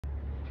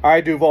All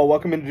right, Duval,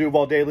 welcome into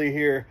Duval Daily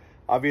here.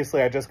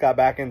 Obviously, I just got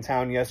back in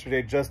town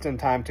yesterday just in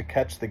time to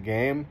catch the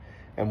game,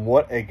 and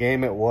what a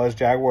game it was.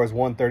 Jaguars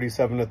won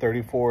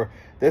 37-34.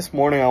 This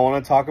morning, I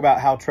want to talk about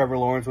how Trevor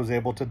Lawrence was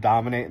able to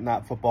dominate in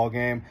that football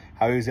game,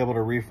 how he was able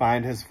to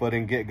refine his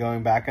footing, get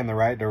going back in the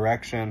right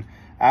direction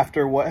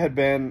after what had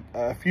been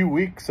a few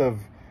weeks of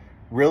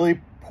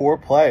really poor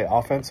play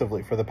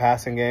offensively for the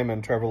passing game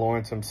and Trevor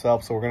Lawrence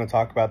himself. So we're going to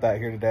talk about that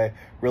here today.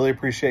 Really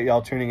appreciate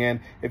y'all tuning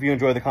in. If you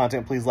enjoy the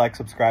content, please like,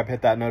 subscribe,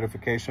 hit that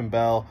notification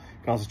bell.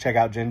 You can also check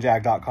out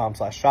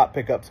ginjag.com/shop,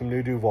 pick up some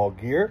new Duval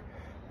gear.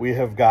 We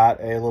have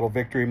got a little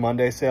Victory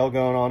Monday sale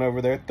going on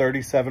over there,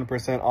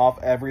 37%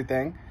 off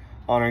everything,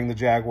 honoring the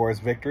Jaguars'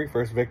 victory,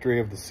 first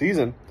victory of the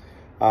season.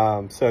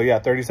 So yeah,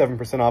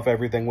 37% off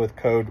everything with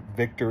code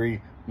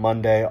Victory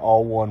Monday,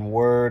 all one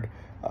word.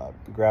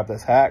 Grab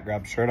this hat,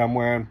 grab the shirt I'm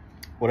wearing,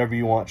 whatever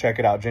you want, check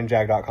it out,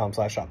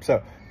 ginjag.com/shop.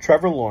 So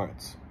Trevor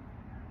Lawrence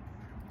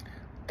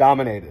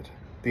dominated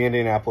the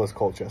Indianapolis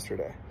Colts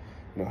yesterday.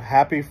 You know,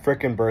 happy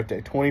freaking birthday,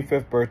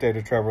 25th birthday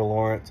to Trevor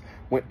Lawrence.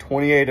 Went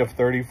 28 of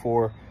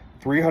 34,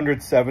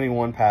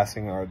 371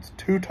 passing yards,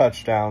 2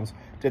 touchdowns,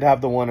 did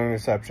have the 1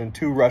 interception,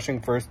 2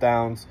 rushing first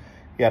downs.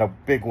 He had a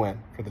big win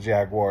for the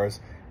Jaguars,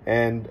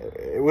 and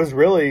it was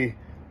really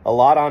a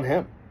lot on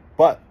him.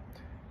 But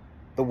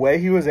the way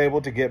he was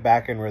able to get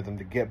back in rhythm,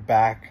 to get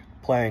back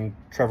playing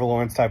Trevor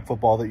Lawrence type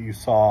football that you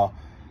saw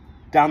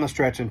down the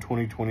stretch in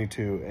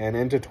 2022 and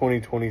into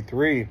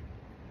 2023,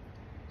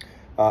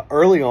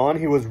 early on,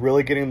 he was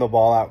really getting the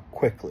ball out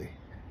quickly.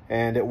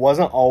 And it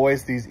wasn't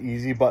always these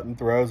easy button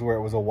throws where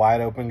it was a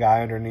wide open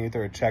guy underneath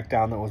or a check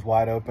down that was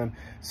wide open.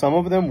 Some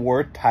of them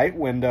were tight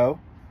window,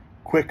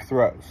 quick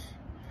throws.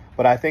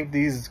 But I think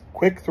these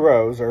quick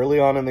throws early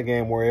on in the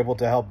game were able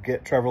to help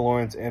get Trevor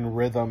Lawrence in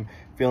rhythm,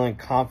 feeling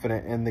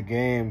confident in the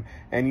game.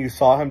 And you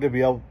saw him to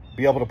be able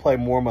to play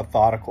more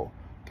methodical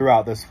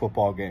throughout this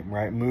football game,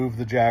 right? Move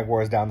the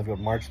Jaguars down the field,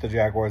 march the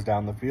Jaguars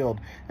down the field,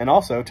 and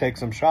also take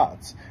some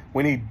shots.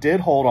 When he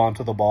did hold on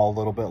to the ball a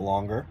little bit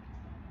longer,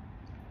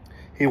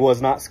 he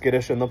was not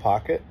skittish in the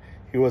pocket.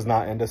 He was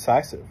not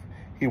indecisive.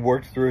 He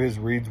worked through his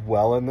reads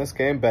well in this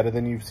game, better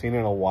than you've seen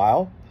in a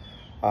while.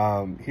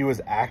 He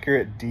was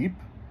accurate deep.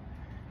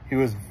 He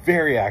was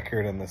very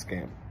accurate in this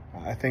game.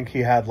 I think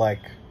he had I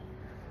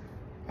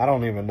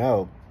don't even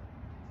know,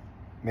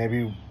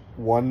 maybe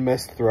 1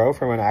 missed throw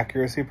from an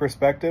accuracy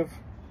perspective.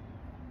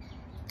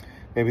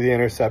 Maybe the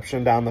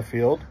interception down the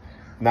field.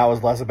 And that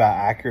was less about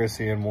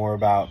accuracy and more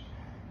about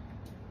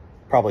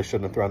probably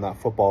shouldn't have thrown that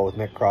football with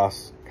Nick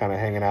Cross kind of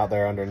hanging out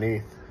there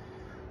underneath.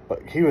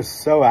 But he was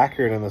so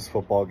accurate in this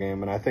football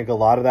game. And I think a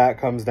lot of that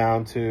comes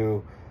down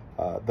to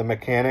the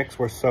mechanics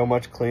were so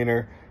much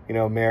cleaner. You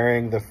know,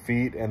 marrying the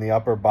feet and the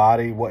upper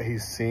body, what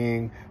he's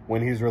seeing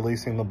when he's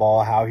releasing the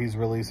ball, how he's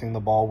releasing the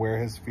ball, where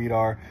his feet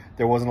are.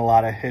 There wasn't a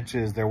lot of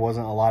hitches. There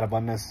wasn't a lot of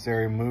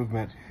unnecessary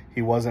movement.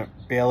 He wasn't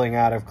bailing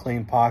out of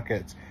clean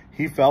pockets.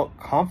 He felt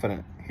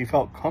confident. He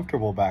felt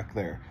comfortable back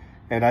there.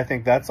 And I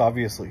think that's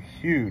obviously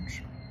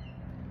huge.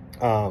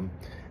 And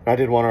I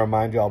did want to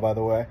remind y'all, by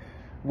the way,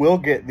 we'll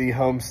get the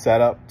home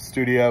setup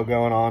studio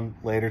going on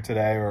later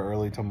today or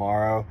early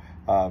tomorrow.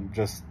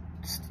 Just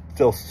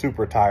still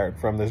super tired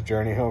from this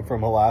journey home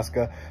from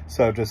Alaska.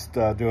 So just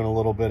doing a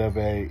little bit of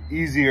a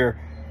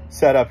easier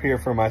setup here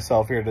for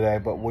myself here today,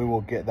 but we will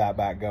get that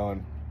back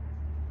going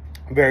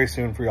very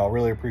soon for y'all.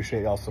 Really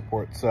appreciate y'all's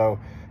support. So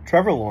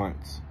Trevor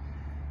Lawrence,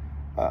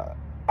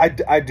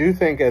 I do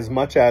think as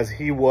much as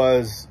he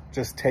was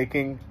just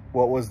taking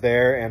what was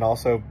there and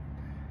also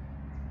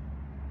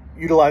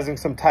utilizing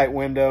some tight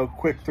window,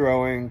 quick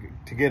throwing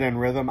to get in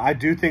rhythm, I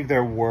do think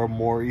there were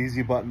more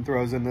easy button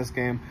throws in this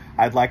game.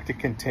 I'd like to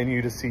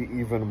continue to see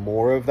even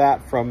more of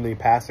that from the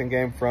passing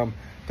game from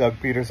Doug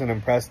Peterson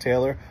and Press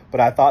Taylor, but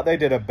I thought they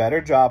did a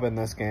better job in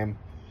this game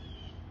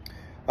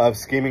of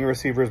scheming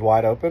receivers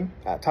wide open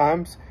at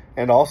times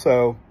and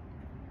also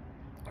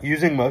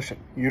using motion,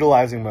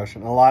 utilizing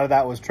motion. A lot of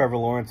that was Trevor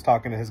Lawrence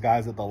talking to his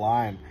guys at the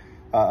line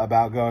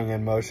about going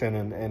in motion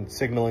and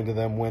signaling to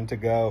them when to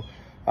go.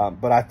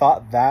 But I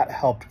thought that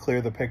helped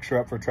clear the picture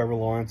up for Trevor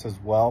Lawrence as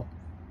well.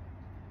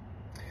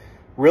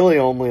 Really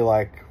only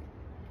I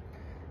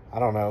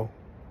don't know,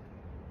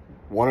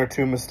 1 or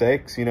 2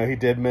 mistakes. You know, he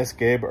did miss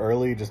Gabe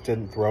early, just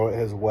didn't throw it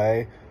his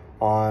way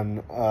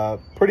on a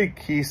pretty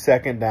key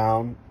second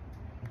down,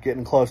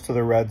 getting close to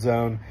the red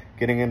zone,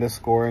 getting into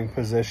scoring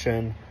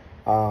position.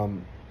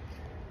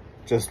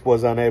 Just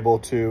was unable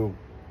to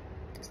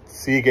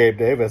see Gabe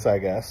Davis, I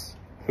guess,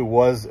 who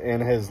was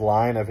in his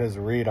line of his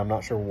read. I'm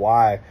not sure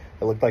why.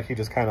 It looked like he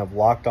just kind of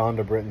locked on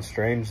to Britton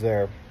Strange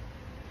there.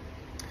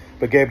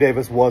 But Gabe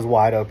Davis was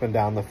wide open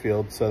down the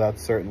field, so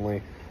that's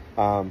certainly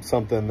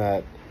something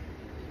that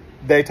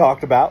they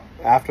talked about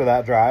after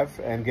that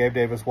drive, and Gabe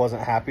Davis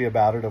wasn't happy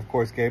about it. Of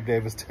course, Gabe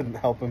Davis didn't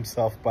help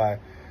himself by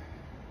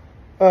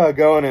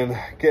going and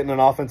getting an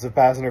offensive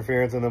pass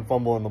interference and then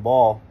fumbling the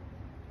ball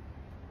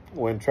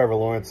when Trevor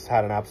Lawrence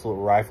had an absolute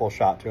rifle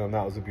shot to him.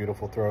 That was a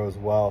beautiful throw as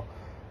well.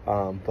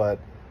 But,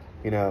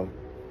 you know,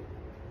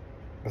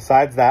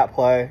 besides that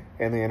play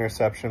and the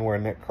interception where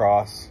Nick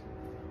Cross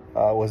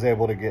was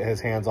able to get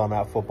his hands on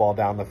that football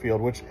down the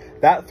field, which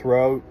that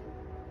throw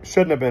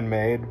shouldn't have been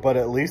made, but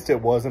at least it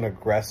was an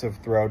aggressive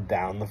throw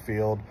down the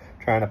field,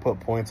 trying to put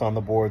points on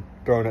the board,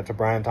 throwing it to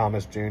Brian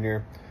Thomas Jr.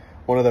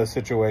 One of those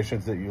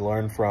situations that you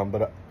learn from.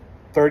 But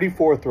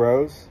 34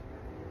 throws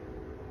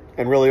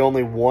and really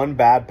only one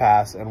bad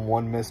pass and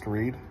one missed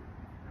read.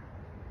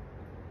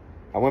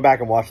 I went back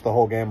and watched the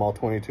whole game, all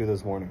 22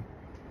 this morning.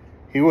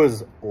 He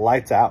was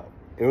lights out.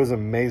 It was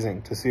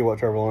amazing to see what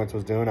Trevor Lawrence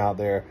was doing out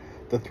there.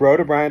 The throw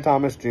to Brian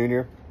Thomas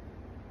Jr.,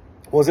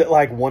 was it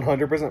like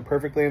 100%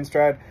 perfectly in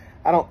stride?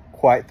 I don't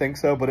quite think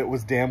so, but it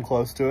was damn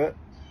close to it.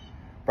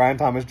 Brian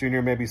Thomas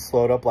Jr. maybe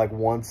slowed up like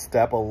one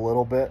step a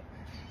little bit,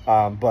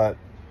 but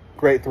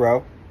great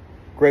throw.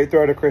 Great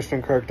throw to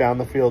Christian Kirk down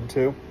the field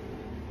too.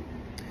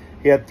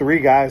 He had 3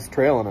 guys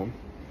trailing him,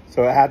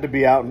 so it had to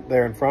be out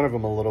there in front of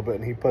him a little bit,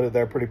 and he put it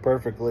there pretty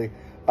perfectly.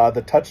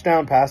 The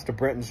touchdown pass to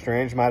Brenton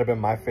Strange might have been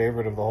my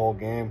favorite of the whole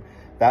game.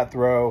 That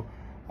throw,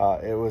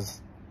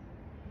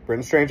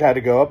 Brenton Strange had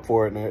to go up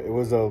for it, and it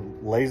was a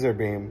laser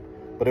beam,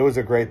 but it was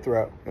a great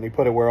throw, and he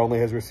put it where only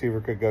his receiver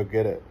could go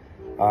get it.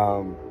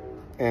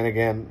 And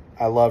again,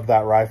 I loved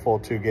that rifle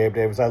to Gabe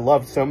Davis. I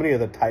loved so many of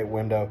the tight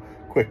window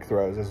quick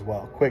throws as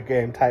well. Quick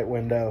game, tight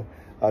window,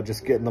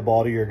 just getting the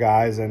ball to your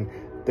guys, and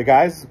the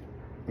guys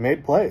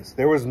made plays.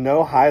 There was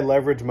no high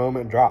leverage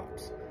moment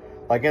drops.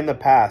 Like in the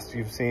past,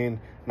 you've seen,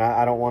 and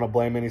I don't want to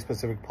blame any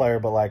specific player,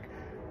 but like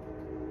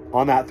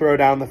on that throw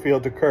down the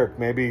field to Kirk,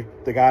 maybe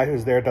the guy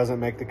who's there doesn't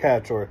make the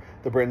catch, or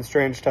the Brenton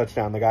Strange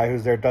touchdown, the guy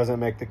who's there doesn't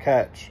make the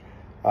catch.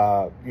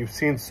 You've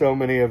seen so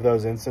many of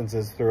those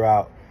instances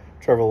throughout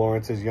Trevor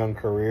Lawrence's young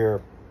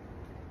career,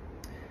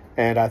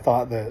 and I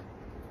thought that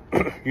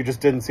you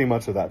just didn't see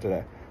much of that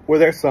today. Were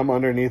there some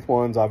underneath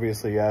ones?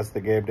 Obviously, yes, the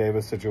Gabe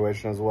Davis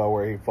situation as well,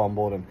 where he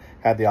fumbled and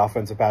had the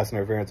offensive pass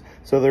interference.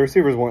 So the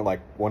receivers weren't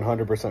like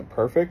 100%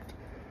 perfect.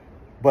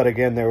 But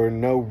again, there were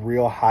no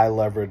real high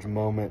leverage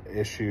moment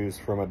issues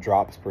from a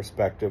drops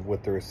perspective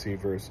with the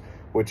receivers,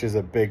 which is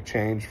a big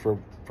change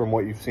from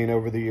what you've seen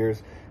over the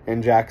years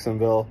in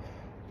Jacksonville.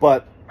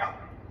 But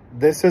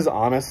this is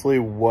honestly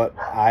what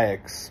I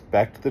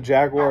expect the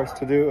Jaguars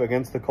to do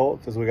against the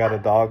Colts, as we got a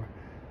dog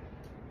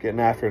getting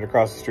after it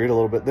across the street a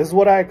little bit. This is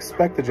what I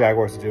expect the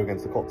Jaguars to do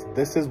against the Colts.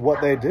 This is what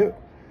they do.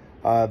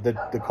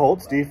 The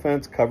Colts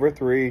defense, cover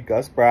 3,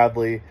 Gus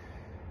Bradley,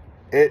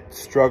 it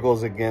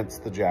struggles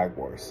against the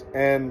Jaguars.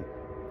 And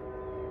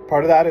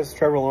part of that is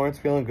Trevor Lawrence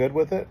feeling good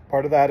with it.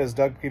 Part of that is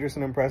Doug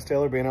Peterson and Press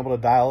Taylor being able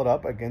to dial it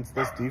up against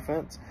this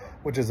defense,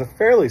 which is a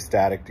fairly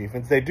static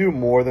defense. They do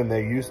more than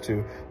they used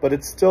to, but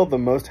it's still the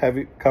most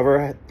heavy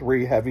cover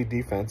 3 heavy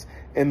defense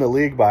in the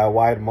league by a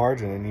wide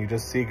margin. And you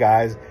just see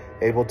guys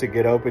able to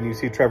get open. You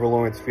see Trevor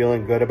Lawrence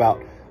feeling good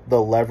about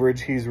the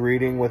leverage he's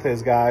reading with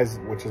his guys,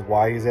 which is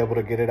why he's able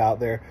to get it out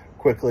there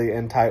quickly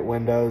in tight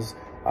windows,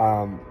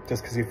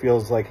 just because he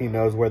feels like he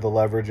knows where the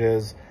leverage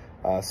is.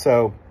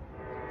 So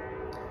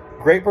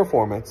great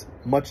performance,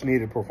 much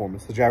needed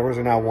performance. The Jaguars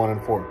are now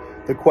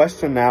 1-4. The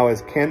question now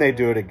is, can they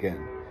do it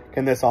again?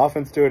 Can this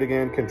offense do it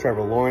again? Can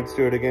Trevor Lawrence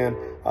do it again?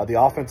 The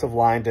offensive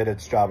line did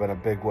its job in a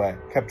big way,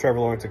 kept Trevor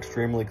Lawrence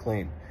extremely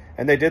clean.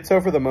 And they did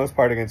so for the most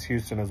part against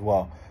Houston as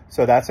well.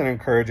 So that's an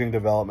encouraging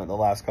development the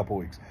last couple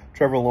weeks.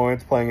 Trevor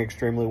Lawrence playing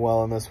extremely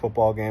well in this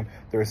football game.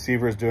 The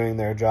receivers doing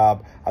their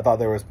job. I thought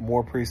there was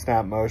more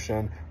pre-snap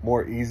motion,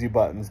 more easy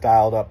buttons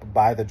dialed up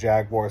by the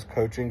Jaguars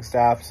coaching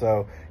staff.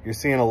 So you're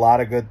seeing a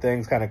lot of good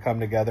things kind of come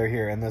together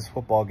here in this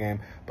football game.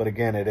 But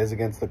again, it is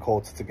against the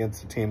Colts. It's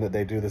against a team that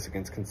they do this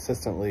against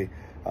consistently.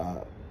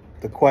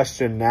 The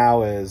question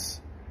now is,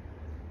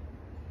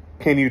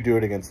 can you do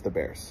it against the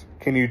Bears?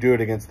 Can you do it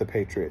against the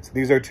Patriots?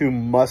 These are 2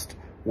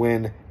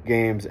 must-win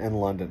games in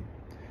London.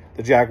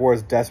 The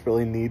Jaguars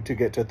desperately need to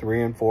get to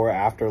 3-4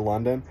 after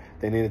London.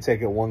 They need to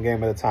take it 1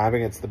 game at a time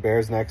against the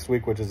Bears next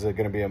week, which is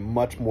going to be a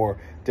much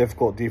more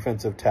difficult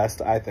defensive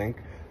test, I think,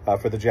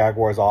 for the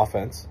Jaguars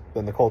offense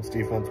than the Colts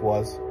defense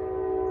was.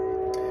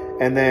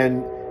 And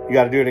then you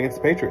got to do it against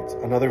the Patriots,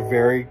 another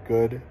very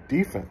good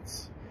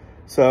defense.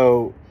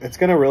 So it's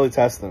going to really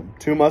test them.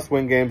 2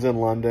 must-win games in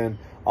London,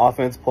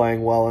 offense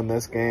playing well in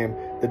this game.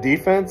 The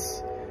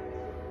defense,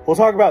 we'll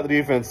talk about the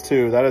defense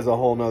too. That is a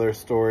whole nother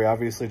story.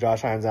 Obviously,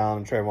 Josh Hines-Allen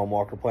and Trayvon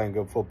Walker playing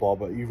good football,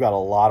 but you've got a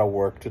lot of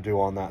work to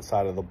do on that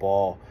side of the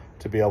ball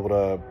to be able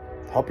to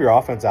help your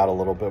offense out a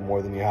little bit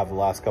more than you have the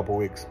last couple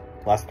weeks,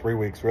 last 3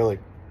 weeks, really.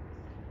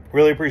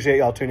 Really appreciate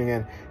y'all tuning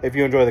in. If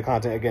you enjoy the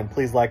content, again,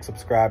 please like,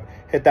 subscribe,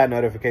 hit that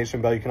notification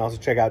bell. You can also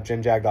check out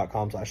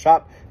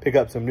genjag.com/shop, pick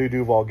up some new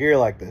Duval gear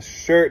like this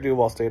shirt,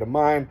 Duval State of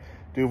Mind,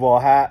 Duval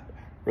hat.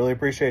 Really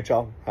appreciate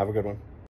y'all. Have a good one.